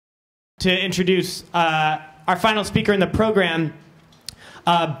to introduce our final speaker in the program,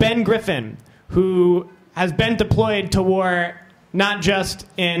 Ben Griffin, who has been deployed to war not just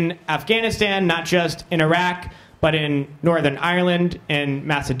in Afghanistan, not just in Iraq, but in Northern Ireland, in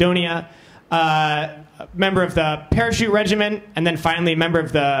Macedonia, member of the Parachute Regiment, and then finally member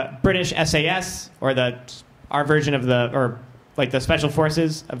of the British SAS, or our version of the Special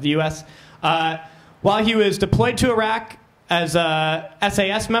Forces of the US. While he was deployed to Iraq as a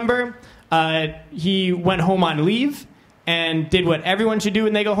SAS member, he went home on leave and did what everyone should do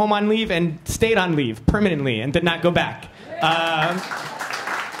when they go home on leave, and stayed on leave permanently and did not go back.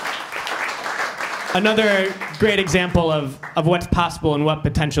 Another great example of what's possible and what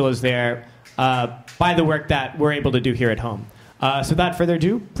potential is there by the work that we're able to do here at home. So without further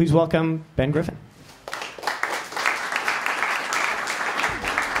ado, please welcome Ben Griffin.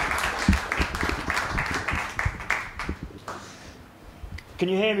 Can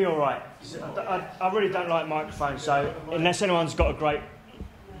you hear me all right? I really don't like microphones, so unless anyone's got a great...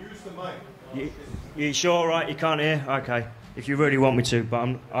 Use the mic. You sure all right? You can't hear? Okay. If you really want me to,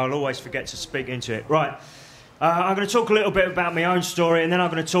 but I'll always forget to speak into it. Right. I'm going to talk a little bit about my own story, and then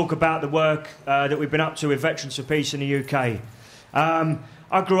I'm going to talk about the work that we've been up to with Veterans for Peace in the UK.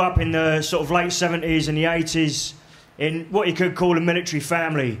 I grew up in the sort of late 70s and the 80s in what you could call a military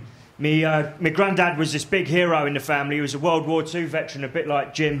family. My granddad was this big hero in the family. He was a World War II veteran, a bit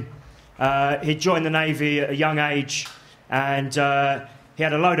like Jim. He joined the Navy at a young age, and he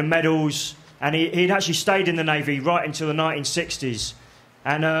had a load of medals, and he'd actually stayed in the Navy right until the 1960s.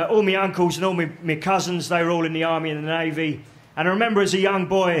 And all my uncles and all my cousins, they were all in the Army and the Navy. And I remember as a young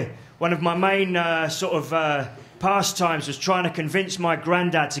boy, one of my main pastimes was trying to convince my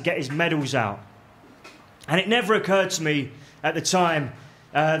granddad to get his medals out. And it never occurred to me at the time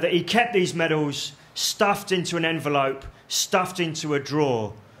that he kept these medals stuffed into an envelope, stuffed into a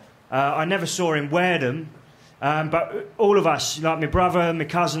drawer. I never saw him wear them, but all of us, like my brother, my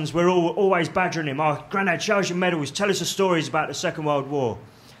cousins, we're all always badgering him. Oh, Grandad, show us your medals, tell us the stories about the Second World War.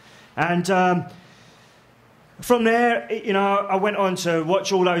 And from there, you know, I went on to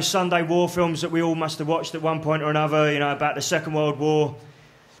watch all those Sunday war films that we all must have watched at one point or another, you know, about the Second World War.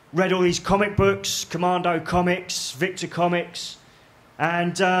 Read all these comic books, Commando comics, Victor comics,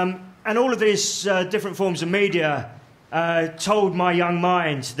 and all of these different forms of media told my young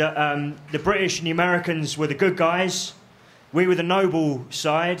mind that the British and the Americans were the good guys, we were the noble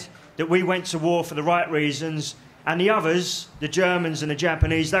side, that we went to war for the right reasons, and the others, the Germans and the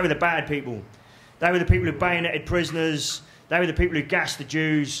Japanese, they were the bad people. They were the people who bayoneted prisoners, they were the people who gassed the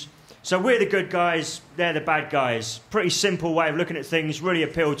Jews. So we're the good guys, they're the bad guys. Pretty simple way of looking at things, really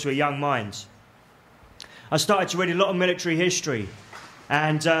appealed to a young mind. I started to read a lot of military history,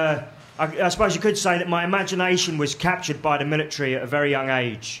 and I suppose you could say that my imagination was captured by the military at a very young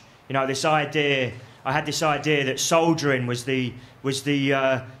age. You know, this idea, I had this idea that soldiering was the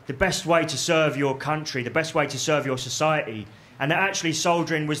best way to serve your country, the best way to serve your society, and that actually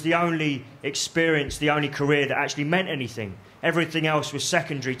soldiering was the only experience, the only career that actually meant anything. Everything else was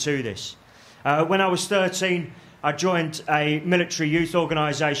secondary to this. When I was 13, I joined a military youth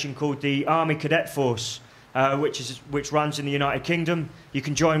organisation called the Army Cadet Force, which runs in the United Kingdom. You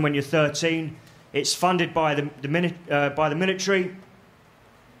can join when you're 13. It's funded by the military,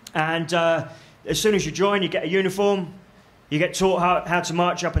 and as soon as you join, you get a uniform. You get taught how to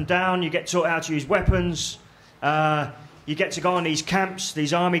march up and down. You get taught how to use weapons. You get to go on these camps,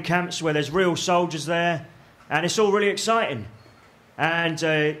 these army camps, where there's real soldiers there, and it's all really exciting. And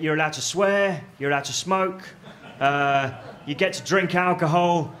you're allowed to swear. You're allowed to smoke. You get to drink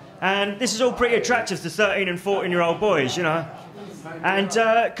alcohol. And this is all pretty attractive to 13 and 14-year-old boys, you know.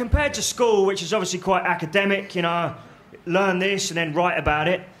 And compared to school, which is obviously quite academic, you know, learn this and then write about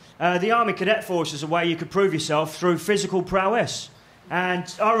it, the Army Cadet Force is a way you could prove yourself through physical prowess.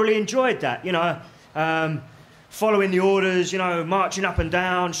 And I really enjoyed that, you know, following the orders, you know, marching up and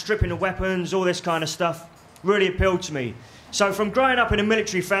down, stripping the weapons, all this kind of stuff, really appealed to me. So from growing up in a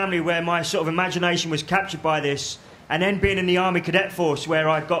military family where my sort of imagination was captured by this, and then being in the Army Cadet Force where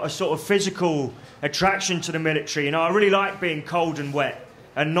I got a sort of physical attraction to the military. You know, I really like being cold and wet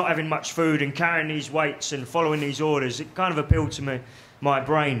and not having much food and carrying these weights and following these orders. It kind of appealed to my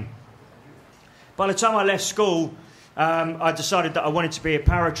brain. By the time I left school, I decided that I wanted to be a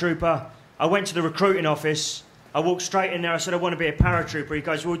paratrooper. I went to the recruiting office. I walked straight in there. I said, I want to be a paratrooper. He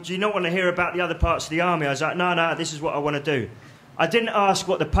goes, well, do you not want to hear about the other parts of the army? I was like, no, this is what I want to do. I didn't ask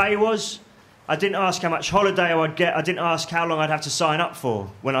what the pay was. I didn't ask how much holiday I would get. I didn't ask how long I'd have to sign up for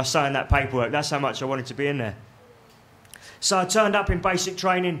when I signed that paperwork. That's how much I wanted to be in there. So I turned up in basic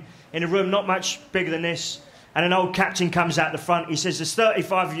training in a room not much bigger than this. and an old captain comes out the front. He says, there's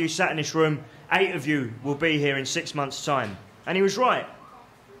 35 of you sat in this room, 8 of you will be here in 6 months' time. And he was right.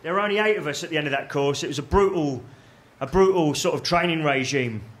 There were only 8 of us at the end of that course. It was a brutal sort of training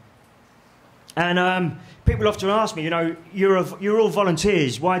regime. And people often ask me, you know, you're all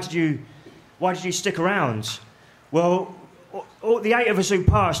volunteers. Why did you stick around? Well, all the 8 of us who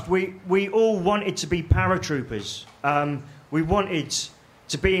passed, we all wanted to be paratroopers. We wanted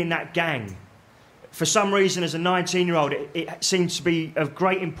to be in that gang. For some reason, as a 19-year-old, it seemed to be of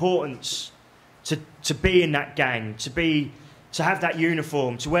great importance to be in that gang, to have that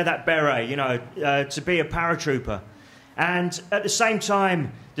uniform, to wear that beret, you know, to be a paratrooper. And at the same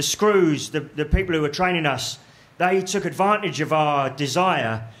time, the screws, the people who were training us, they took advantage of our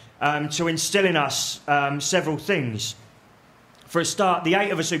desire to instill in us several things. For a start, the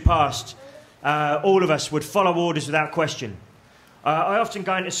 8 of us who passed, all of us would follow orders without question. I often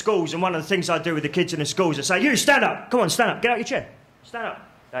go into schools, and one of the things I do with the kids in the schools, I say, you, stand up. Come on, stand up. Get out your chair. Stand up.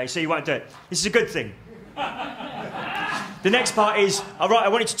 You see, you won't do it. This is a good thing. The next part is, all right, I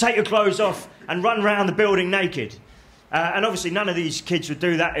want you to take your clothes off and run around the building naked. And obviously none of these kids would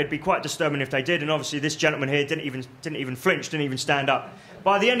do that. It'd be quite disturbing if they did. And obviously this gentleman here didn't even flinch, didn't even stand up.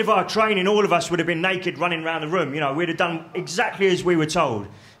 By the end of our training, all of us would have been naked running around the room. You know, we'd have done exactly as we were told.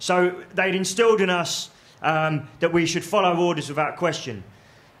 So they'd instilled in us that we should follow orders without question.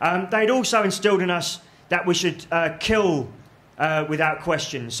 They'd also instilled in us that we should kill without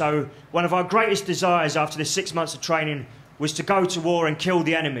question. So one of our greatest desires after this 6 months of training was to go to war and kill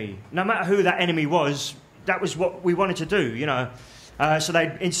the enemy. No matter who that enemy was, that was what we wanted to do, you know. So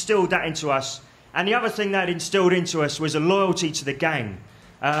they'd instilled that into us. And the other thing they'd instilled into us was a loyalty to the gang.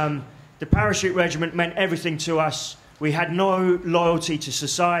 The parachute regiment meant everything to us. We had no loyalty to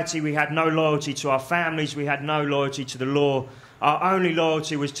society. We had no loyalty to our families. We had no loyalty to the law. Our only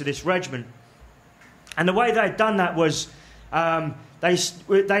loyalty was to this regiment. And the way they'd done that was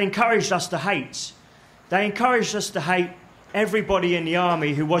they encouraged us to hate. They encouraged us to hate everybody in the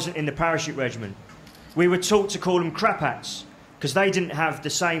army who wasn't in the parachute regiment. We were taught to call them crap hats because they didn't have the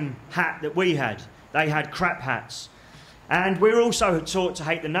same hat that we had. They had crap hats. And we were also taught to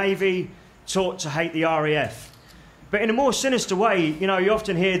hate the Navy, taught to hate the RAF. But in a more sinister way, you know, you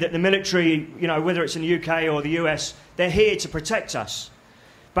often hear that the military, you know, whether it's in the UK or the US, they're here to protect us.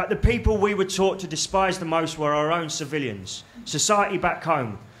 But the people we were taught to despise the most were our own civilians. Society back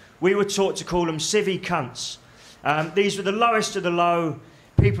home. We were taught to call them civvy cunts. These were the lowest of the low.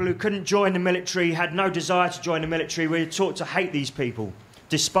 People who couldn't join the military, had no desire to join the military. We were taught to hate these people,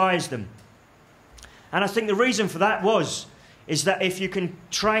 despise them. And I think the reason for that is that if you can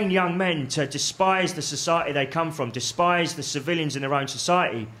train young men to despise the society they come from, despise the civilians in their own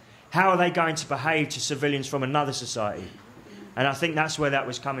society, how are they going to behave to civilians from another society? And I think that's where that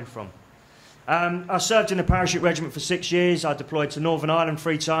was coming from. I served in the parachute regiment for 6 years. I deployed to Northern Ireland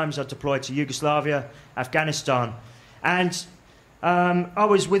 3 times. I deployed to Yugoslavia, Afghanistan. And I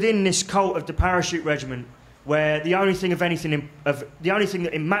was within this cult of the parachute regiment, where the only thing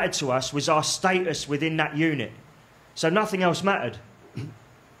that it mattered to us was our status within that unit. So nothing else mattered.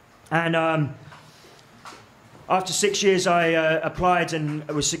 And after 6 years, I applied and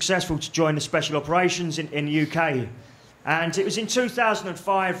was successful to join the Special Operations in the UK. And it was in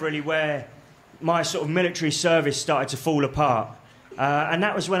 2005, really, where my sort of military service started to fall apart. And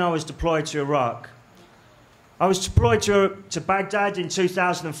that was when I was deployed to Iraq. I was deployed to Baghdad in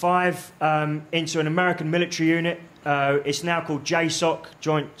 2005 into an American military unit. It's now called JSOC,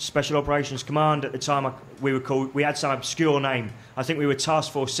 Joint Special Operations Command. At the time, we had some obscure name. I think we were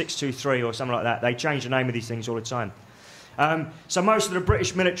Task Force 623 or something like that. They change the name of these things all the time. So most of the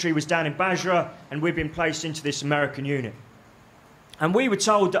British military was down in Basra, and we'd been placed into this American unit. And we were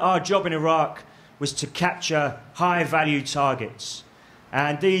told that our job in Iraq was to capture high-value targets.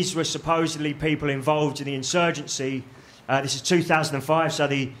 And these were supposedly people involved in the insurgency. This is 2005, so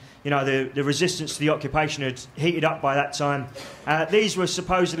the resistance to the occupation had heated up by that time. These were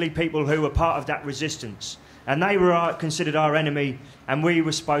supposedly people who were part of that resistance. And they were considered our enemy, and we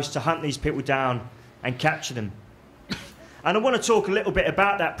were supposed to hunt these people down and capture them. And I want to talk a little bit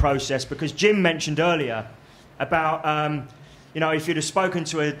about that process, because Jim mentioned earlier about, if you'd have spoken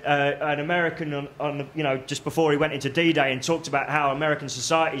to an American just before he went into D-Day and talked about how American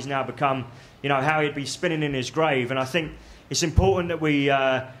society's now become, how he'd be spinning in his grave. And I think it's important that we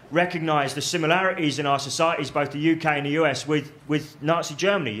recognise the similarities in our societies, both the UK and the US, with Nazi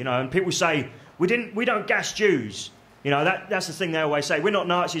Germany. And people say we don't gas Jews. That's the thing they always say. We're not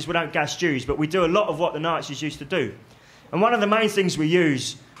Nazis, we don't gas Jews, but we do a lot of what the Nazis used to do. And one of the main things we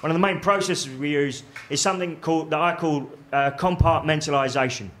use, one of the main processes we use, is something that I call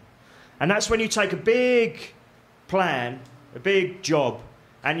compartmentalisation. And that's when you take a big plan, a big job,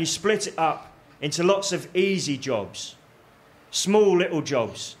 and you split it up into lots of easy jobs, small little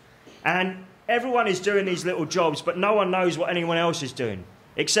jobs. And everyone is doing these little jobs, but no one knows what anyone else is doing,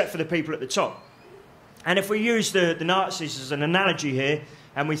 except for the people at the top. And if we use the Nazis as an analogy here,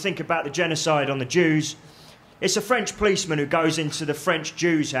 and we think about the genocide on the Jews, it's a French policeman who goes into the French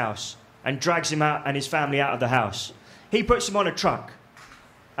Jew's house and drags him out and his family out of the house. He puts him on a truck.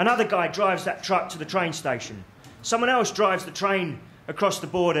 Another guy drives that truck to the train station. Someone else drives the train across the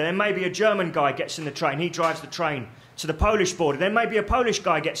border. Then maybe a German guy gets in the train. He drives the train to the Polish border. Then maybe a Polish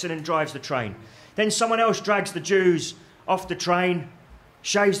guy gets in and drives the train. Then someone else drags the Jews off the train,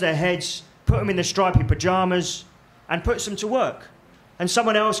 shaves their heads, put them in the stripy pyjamas, and puts them to work. And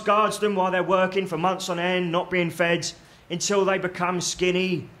someone else guards them while they're working for months on end, not being fed, until they become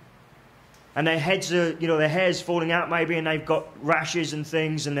skinny. And their heads are, you know, their hair's falling out maybe, and they've got rashes and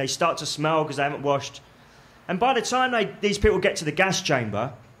things, and they start to smell because they haven't washed. And by the time these people get to the gas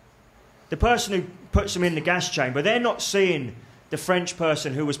chamber, the person who puts them in the gas chamber, they're not seeing the French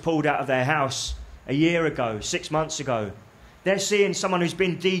person who was pulled out of their house a year ago, 6 months ago. They're seeing someone who's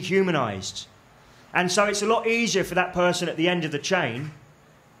been dehumanised. And so it's a lot easier for that person at the end of the chain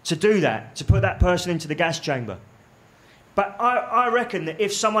to do that, to put that person into the gas chamber. But I reckon that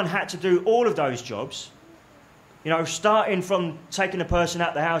if someone had to do all of those jobs, you know, starting from taking a person out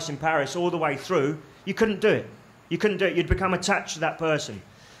of the house in Paris all the way through, you couldn't do it. You couldn't do it. You'd become attached to that person.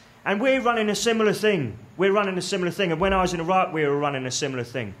 And we're running a similar thing. We're running a similar thing. And when I was in Iraq, we were running a similar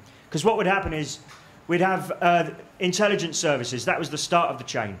thing. Because what would happen is we'd have intelligence services. That was the start of the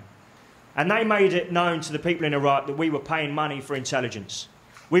chain. And they made it known to the people in Iraq that we were paying money for intelligence.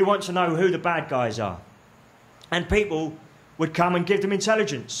 We want to know who the bad guys are. And people would come and give them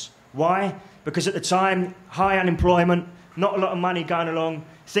intelligence. Why? Because at the time, high unemployment, not a lot of money going along,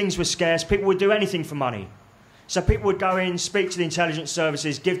 things were scarce, people would do anything for money. So people would go in, speak to the intelligence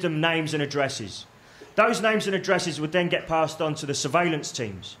services, give them names and addresses. Those names and addresses would then get passed on to the surveillance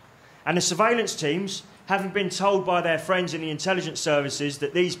teams. And the surveillance teams, having been told by their friends in the intelligence services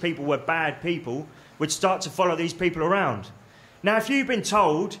that these people were bad people, would start to follow these people around. Now, if you've been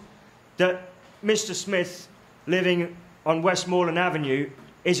told that Mr. Smith, living on Westmoreland Avenue,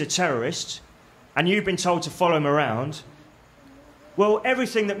 is a terrorist, and you've been told to follow him around, well,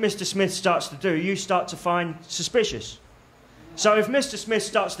 everything that Mr. Smith starts to do, you start to find suspicious. So if Mr. Smith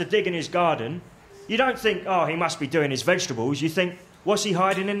starts to dig in his garden, you don't think, oh, he must be doing his vegetables. You think, what's he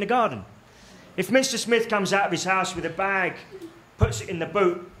hiding in the garden? If Mr. Smith comes out of his house with a bag, puts it in the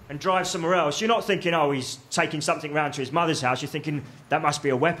boot, and drives somewhere else, you're not thinking, oh, he's taking something round to his mother's house. You're thinking, that must be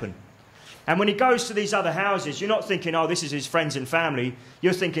a weapon. And when he goes to these other houses, you're not thinking, oh, this is his friends and family.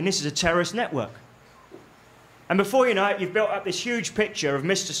 You're thinking, this is a terrorist network. And before you know it, you've built up this huge picture of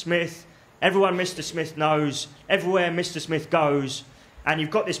Mr. Smith, everyone Mr. Smith knows, everywhere Mr. Smith goes, and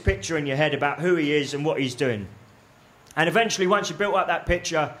you've got this picture in your head about who he is and what he's doing. And eventually, once you built up that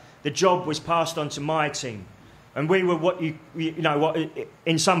picture, the job was passed on to my team. And we were what what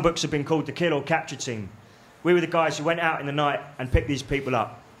in some books have been called the kill or capture team. We were the guys who went out in the night and picked these people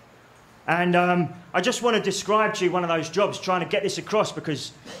up. And I just want to describe to you one of those jobs, trying to get this across,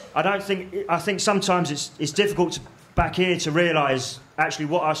 because I think sometimes it's difficult back here to realise actually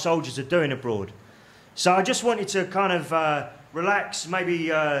what our soldiers are doing abroad. So I just want you to kind of relax,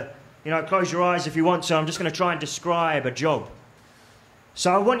 maybe close your eyes if you want to. I'm just going to try and describe a job.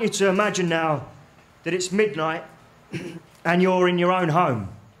 So I want you to imagine now that it's midnight and you're in your own home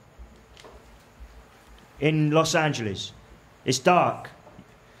in Los Angeles. It's dark.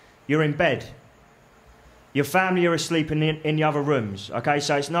 You're in bed. Your family are asleep in the other rooms. Okay,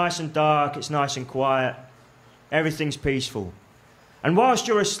 so it's nice and dark, it's nice and quiet, everything's peaceful. And whilst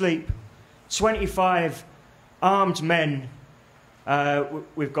you're asleep, 25 armed men,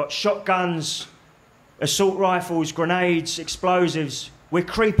 we've got shotguns, assault rifles, grenades, explosives. We're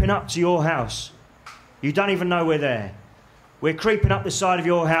creeping up to your house. You don't even know we're there. We're creeping up the side of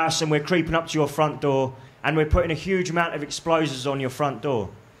your house and we're creeping up to your front door and we're putting a huge amount of explosives on your front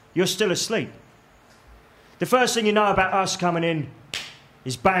door. You're still asleep. The first thing you know about us coming in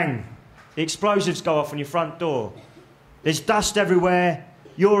is bang. The explosives go off on your front door. There's dust everywhere.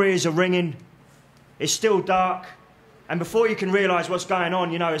 Your ears are ringing. It's still dark. And before you can realise what's going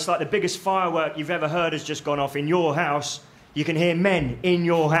on, it's like the biggest firework you've ever heard has just gone off in your house. You can hear men in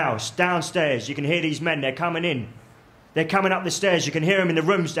your house, downstairs. You can hear these men, they're coming in. They're coming up the stairs. You can hear them in the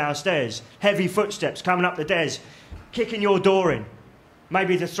rooms downstairs. Heavy footsteps coming up the stairs, kicking your door in.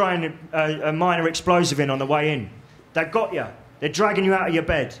 Maybe they're throwing a minor explosive in on the way in. They've got you. They're dragging you out of your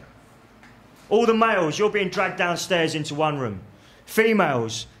bed. All the males, you're being dragged downstairs into one room.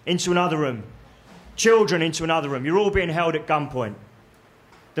 Females, into another room. children into another room. You're all being held at gunpoint.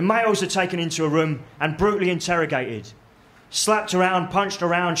 The males are taken into a room and brutally interrogated, slapped around, punched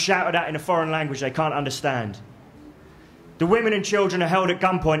around, shouted at in a foreign language they can't understand. The women and children are held at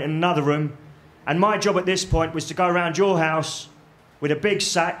gunpoint in another room, and my job at this point was to go around your house with a big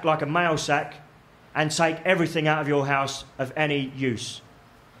sack, like a mail sack, and take everything out of your house of any use.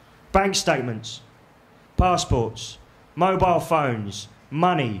 Bank statements, passports, mobile phones,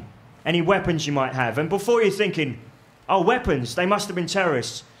 money, any weapons you might have. And before you're thinking, oh, weapons, they must have been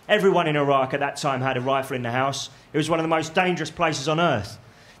terrorists. Everyone in Iraq at that time had a rifle in the house. It was one of the most dangerous places on earth.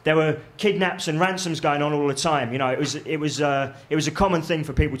 There were kidnaps and ransoms going on all the time. You know, it was a common thing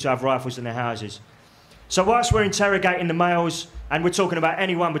for people to have rifles in their houses. So whilst we're interrogating the males, and we're talking about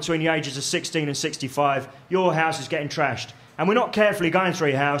anyone between the ages of 16 and 65, your house is getting trashed. And we're not carefully going through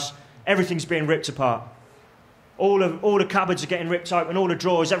your house, everything's being ripped apart. All the cupboards are getting ripped open, all the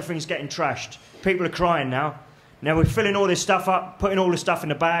drawers, everything's getting trashed. People are crying now. Now we're filling all this stuff up, putting all the stuff in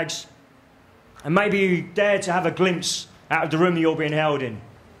the bags, and maybe you dare to have a glimpse out of the room that you're being held in.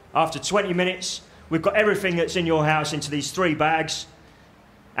 After 20 minutes, we've got everything that's in your house into these 3 bags,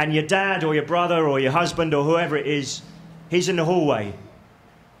 and your dad or your brother or your husband or whoever it is, he's in the hallway.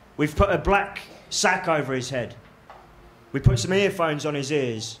 We've put a black sack over his head. We put some earphones on his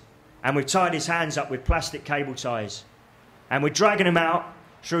ears, and we've tied his hands up with plastic cable ties. And we're dragging him out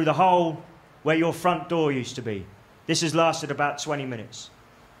through the hole where your front door used to be. This has lasted about 20 minutes.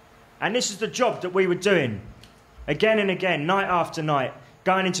 And this is the job that we were doing, again and again, night after night,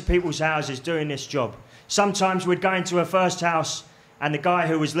 going into people's houses, doing this job. Sometimes we'd go into a first house, and the guy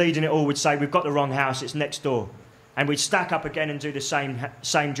who was leading it all would say, we've got the wrong house, it's next door. And we'd stack up again and do the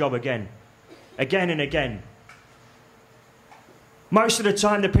same job again and again. Most of the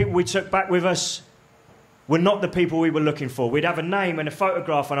time, the people we took back with us were not the people we were looking for. We'd have a name and a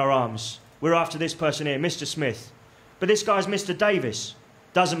photograph on our arms. We're after this person here, Mr. Smith. But this guy's Mr. Davis.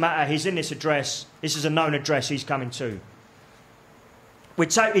 Doesn't matter, he's in this address. This is a known address, he's coming too. We'd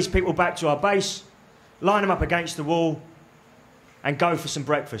take these people back to our base, line them up against the wall, and go for some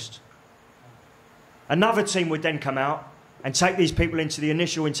breakfast. Another team would then come out and take these people into the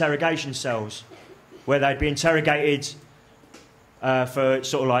initial interrogation cells, where they'd be interrogated for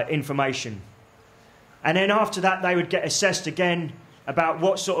sort of like information. And then after that, they would get assessed again about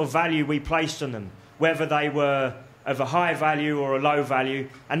what sort of value we placed on them, whether they were of a high value or a low value,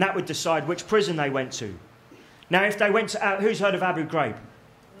 and that would decide which prison they went to. Now, if they went to... who's heard of Abu Ghraib?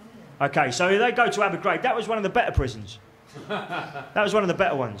 Okay, so if they go to Abu Ghraib, that was one of the better prisons. That was one of the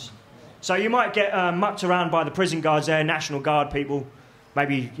better ones. So you might get mucked around by the prison guards there, National Guard people,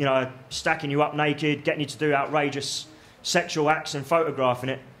 maybe, you know, stacking you up naked, getting you to do outrageous sexual acts and photographing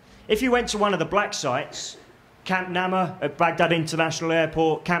it. If you went to one of the black sites, Camp Nama at Baghdad International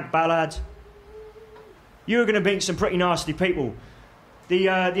Airport, Camp Balad, you were going to meet some pretty nasty people. The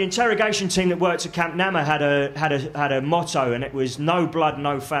interrogation team that worked at Camp Nama had a motto, and it was no blood,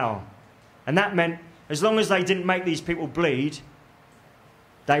 no foul. And that meant as long as they didn't make these people bleed,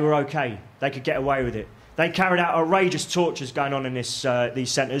 they were okay. They could get away with it. They carried out outrageous tortures going on in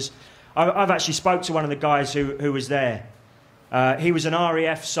these centres. I've actually spoke to one of the guys who was there. He was an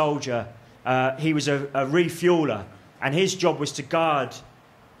RAF soldier. He was a refueler, and his job was to guard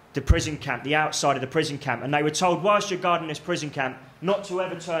the prison camp, the outside of the prison camp. And they were told, whilst you're guarding this prison camp, not to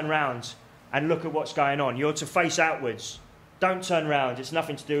ever turn round and look at what's going on. You're to face outwards. Don't turn round. It's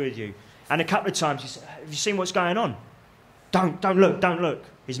nothing to do with you. And a couple of times he said, have you seen what's going on? Don't look.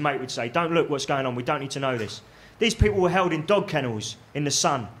 His mate would say, don't look what's going on. We don't need to know this. These people were held in dog kennels in the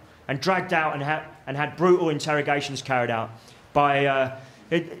sun and dragged out and had brutal interrogations carried out by,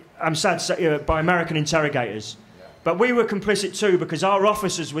 I'm sad to say, by American interrogators. But we were complicit too, because our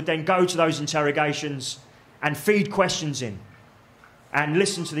officers would then go to those interrogations and feed questions in and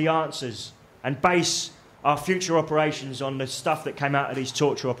listen to the answers and base our future operations on the stuff that came out of these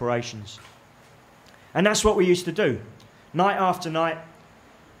torture operations. And that's what we used to do. Night after night,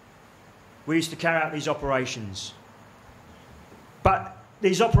 we used to carry out these operations. But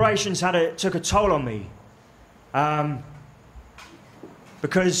these operations took a toll on me.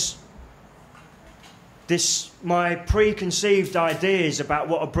 Because my preconceived ideas about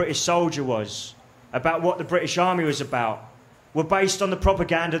what a British soldier was, about what the British Army was about, were based on the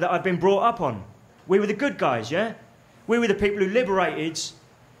propaganda that I'd been brought up on. We were the good guys, yeah? We were the people who liberated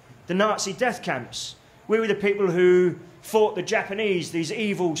the Nazi death camps. We were the people who fought the Japanese, these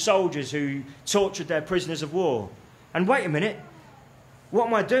evil soldiers who tortured their prisoners of war. And wait a minute, what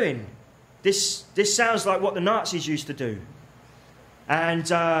am I doing? This sounds like what the Nazis used to do. And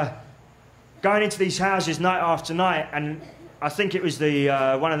going into these houses night after night and I think it was the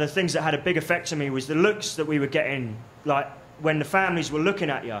one of the things that had a big effect on me was the looks that we were getting, like when the families were looking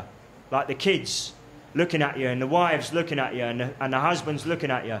at you, like the kids looking at you and the wives looking at you and the husbands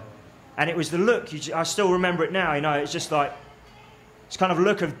looking at you. And it was the look, I still remember it now, you know, it's just like, it's kind of a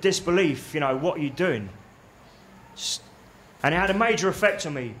look of disbelief, you know, what are you doing? And it had a major effect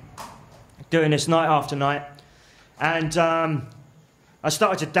on me, doing this night after night. And I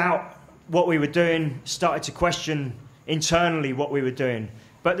started to doubt what we were doing, started to question internally what we were doing.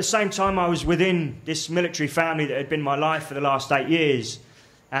 But at the same time, I was within this military family that had been my life for the last 8 years,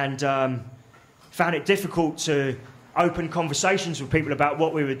 and found it difficult to open conversations with people about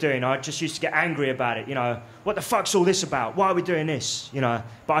what we were doing. I just used to get angry about it, you know. What the fuck's all this about? Why are we doing this? You know.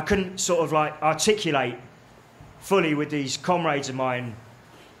 But I couldn't sort of like articulate fully with these comrades of mine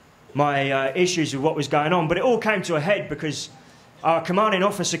my issues with what was going on. But it all came to a head because our commanding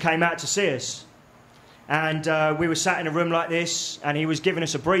officer came out to see us. And we were sat in a room like this, and he was giving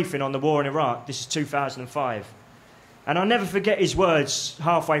us a briefing on the war in Iraq. This is 2005. And I'll never forget his words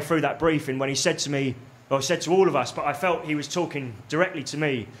halfway through that briefing when he said to me, or said to all of us, but I felt he was talking directly to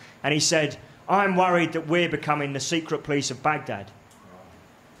me. And he said, I'm worried that we're becoming the secret police of Baghdad.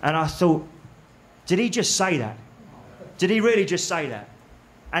 And I thought, did he just say that? Did he really just say that?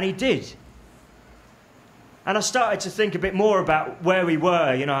 And he did. And I started to think a bit more about where we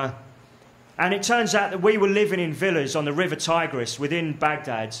were, you know. And it turns out that we were living in villas on the River Tigris within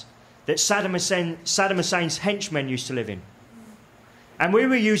Baghdad that Saddam Hussein's henchmen used to live in. And we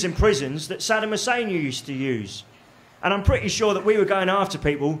were using prisons that Saddam Hussein used to use. And I'm pretty sure that we were going after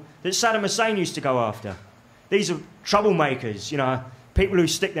people that Saddam Hussein used to go after. These are troublemakers, you know, people who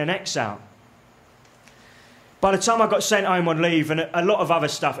stick their necks out. By the time I got sent home on leave, and a lot of other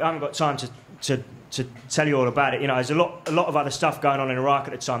stuff, I haven't got time to tell you all about it. You know, there's a lot of other stuff going on in Iraq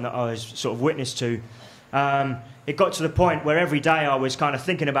at the time that I was sort of witness to. It got to the point where every day I was kind of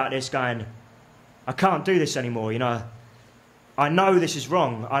thinking about this, going, I can't do this anymore, you know. I know this is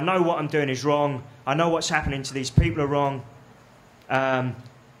wrong. I know what I'm doing is wrong. I know what's happening to these people are wrong. And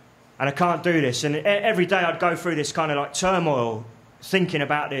I can't do this. And every day I'd go through this kind of like turmoil, thinking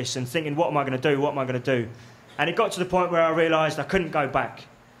about this and thinking, what am I going to do? What am I going to do? And it got to the point where I realised I couldn't go back.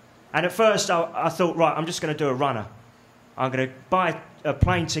 And at first I thought, right, I'm just going to do a runner. I'm going to buy a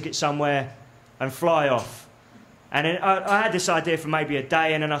plane ticket somewhere and fly off. And then I had this idea for maybe a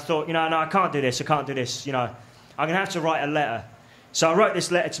day, and then I thought, you know, no, I can't do this, you know. I'm going to have to write a letter. So I wrote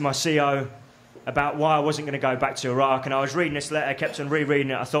this letter to my CO about why I wasn't going to go back to Iraq, and I was reading this letter, kept on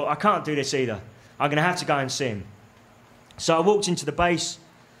rereading it. I thought, I can't do this either. I'm going to have to go and see him. So I walked into the base,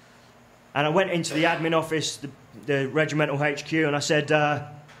 and I went into the admin office, the regimental HQ, and I said,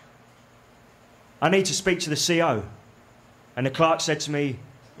 I need to speak to the CO. And the clerk said to me,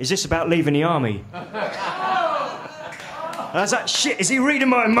 is this about leaving the army? And I was like, shit, is he reading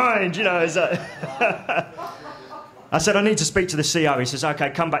my mind? You know, is that... I said, I need to speak to the CO. He says, OK,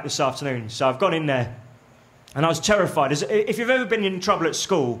 come back this afternoon. So I've gone in there, and I was terrified. If you've ever been in trouble at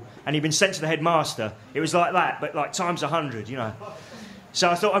school and you've been sent to the headmaster, it was like that, but like times 100, you know. So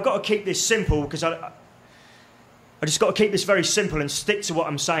I thought, I've got to keep this simple, because I just got to keep this very simple and stick to what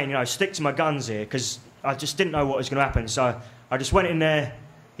I'm saying, you know, stick to my guns here, because I just didn't know what was going to happen. So I just went in there.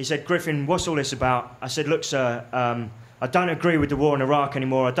 He said, Griffin, what's all this about? I said, look, sir, I don't agree with the war in Iraq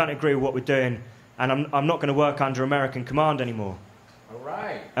anymore. I don't agree with what we're doing. And I'm not going to work under American command anymore. All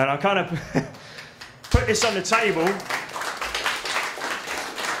right. And I kind of put this on the table.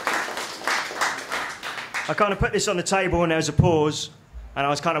 I kind of put this on the table, and there was a pause. And I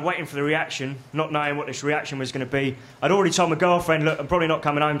was kind of waiting for the reaction, not knowing what this reaction was going to be. I'd already told my girlfriend, look, I'm probably not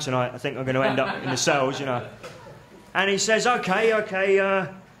coming home tonight. I think I'm going to end up in the cells, you know. And he says, OK,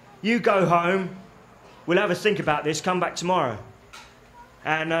 you go home. We'll have a think about this. Come back tomorrow.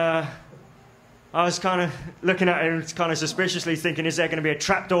 And I was kind of looking at him kind of suspiciously, thinking, is there going to be a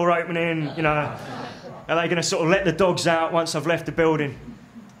trapdoor opening? You know, are they going to sort of let the dogs out once I've left the building?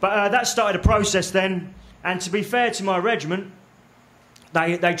 But that started a process then. And to be fair to my regiment,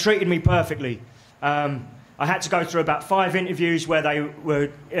 they treated me perfectly. I had to go through about 5 interviews where they were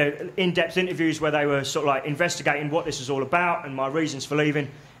in-depth interviews where they were sort of like investigating what this was all about and my reasons for leaving.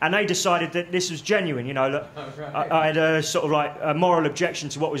 And they decided that this was genuine, you know, that I had a sort of like a moral objection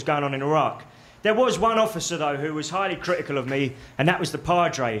to what was going on in Iraq. There was one officer, though, who was highly critical of me, and that was the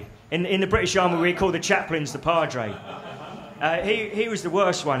Padre. In the British Army, we call the chaplains the Padre. He was the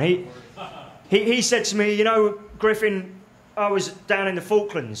worst one. He said to me, you know, Griffin, I was down in the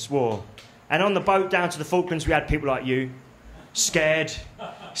Falklands War, and on the boat down to the Falklands, we had people like you, scared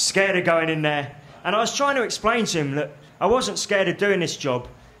of going in there. And I was trying to explain to him that I wasn't scared of doing this job,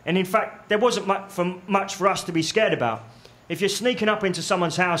 and in fact, there wasn't much for us to be scared about. if you're sneaking up into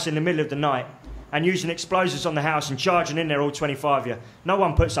someone's house in the middle of the night and using explosives on the house and charging in there all 25 of you, no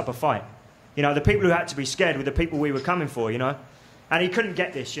one puts up a fight. You know, the people who had to be scared were the people we were coming for, you know. And he couldn't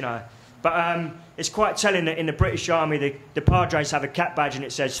get this, you know. But it's quite telling that in the British Army, the Padres have a cap badge and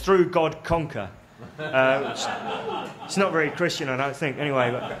it says, "Through God conquer." It's not very Christian, I don't think,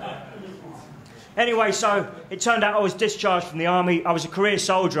 Anyway, so it turned out I was discharged from the army. I was a career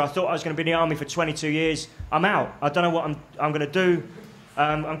soldier. I thought I was going to be in the army for 22 years. I'm out. I don't know what I'm going to do.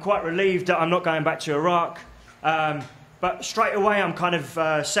 I'm quite relieved that I'm not going back to Iraq. But straight away, I'm kind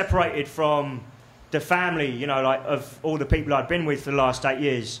of separated from the family, you know, like of all the people I'd been with for the last 8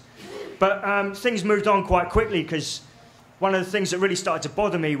 years. But things moved on quite quickly because one of the things that really started to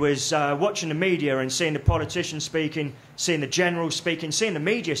bother me was watching the media and seeing the politicians speaking, seeing the generals speaking, seeing the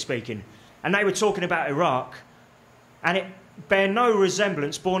media speaking. And they were talking about Iraq, and it bore no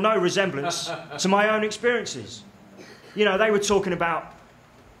resemblance to my own experiences. You know, they were talking about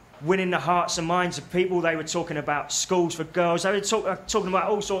winning the hearts and minds of people. They were talking about schools for girls. They were talking about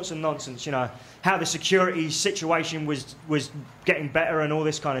all sorts of nonsense, you know, how the security situation was getting better and all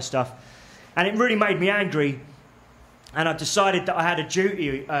this kind of stuff. And it really made me angry, and I decided that I had a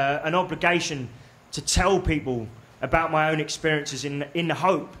duty, an obligation to tell people about my own experiences in the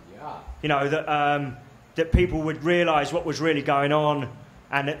hope, you know, that people would realise what was really going on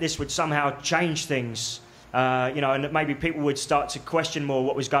and that this would somehow change things, you know, and that maybe people would start to question more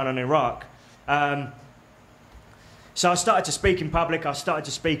what was going on in Iraq. So I started to speak in public. I started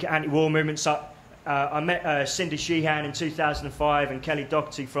to speak at anti-war movements. I met Cindy Sheehan in 2005 and Kelly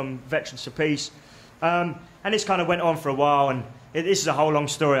Doherty from Veterans for Peace. And this kind of went on for a while, and this is a whole long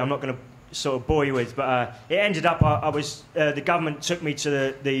story I'm not going to sort of bore you with, but it ended up the government took me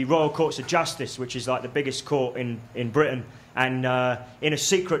to the Royal Courts of Justice, which is like the biggest court in Britain, and in a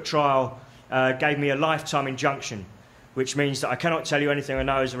secret trial gave me a lifetime injunction, which means that I cannot tell you anything I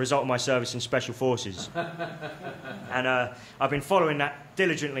know as a result of my service in Special Forces. And I've been following that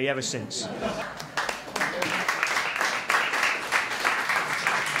diligently ever since.